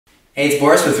Hey, it's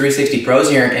Boris with 360 Pros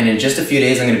here, and in just a few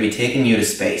days I'm going to be taking you to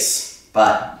space.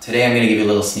 But today I'm going to give you a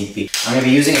little sneak peek. I'm going to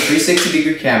be using a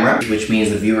 360-degree camera, which means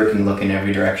the viewer can look in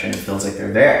every direction. It feels like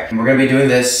they're there. And we're going to be doing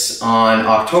this on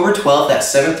October 12th at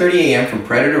 7:30 a.m. from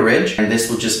Predator Ridge, and this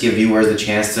will just give viewers the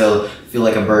chance to feel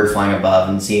like a bird flying above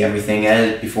and see everything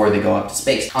before they go up to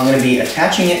space. I'm going to be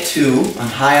attaching it to a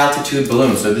high-altitude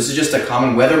balloon. So this is just a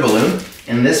common weather balloon,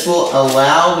 and this will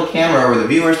allow the camera or the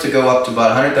viewers to go up to about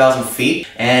 100,000 feet,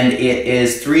 and it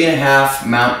is 3.5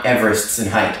 Mount Everests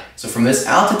in height. So from this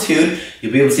altitude,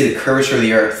 you'll be able to see the curvature of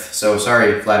the Earth. So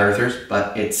sorry, flat earthers,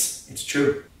 but it's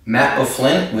true. Matt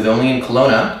O'Flynn with Only in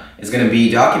Kelowna is going to be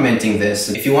documenting this.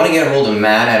 If you want to get a hold of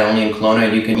Matt at Only in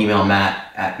Kelowna, you can email Matt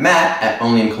at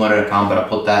onlyinkelowna.com, but I'll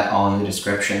put that all in the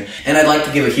description. And I'd like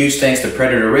to give a huge thanks to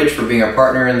Predator Ridge for being our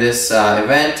partner in this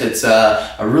event. It's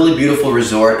a really beautiful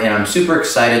resort, and I'm super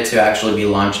excited to actually be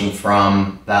launching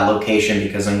from that location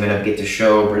because I'm going to get to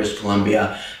show British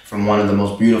Columbia from one of the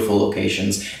most beautiful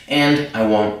locations, and I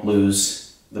won't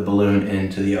lose the balloon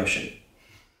into the ocean.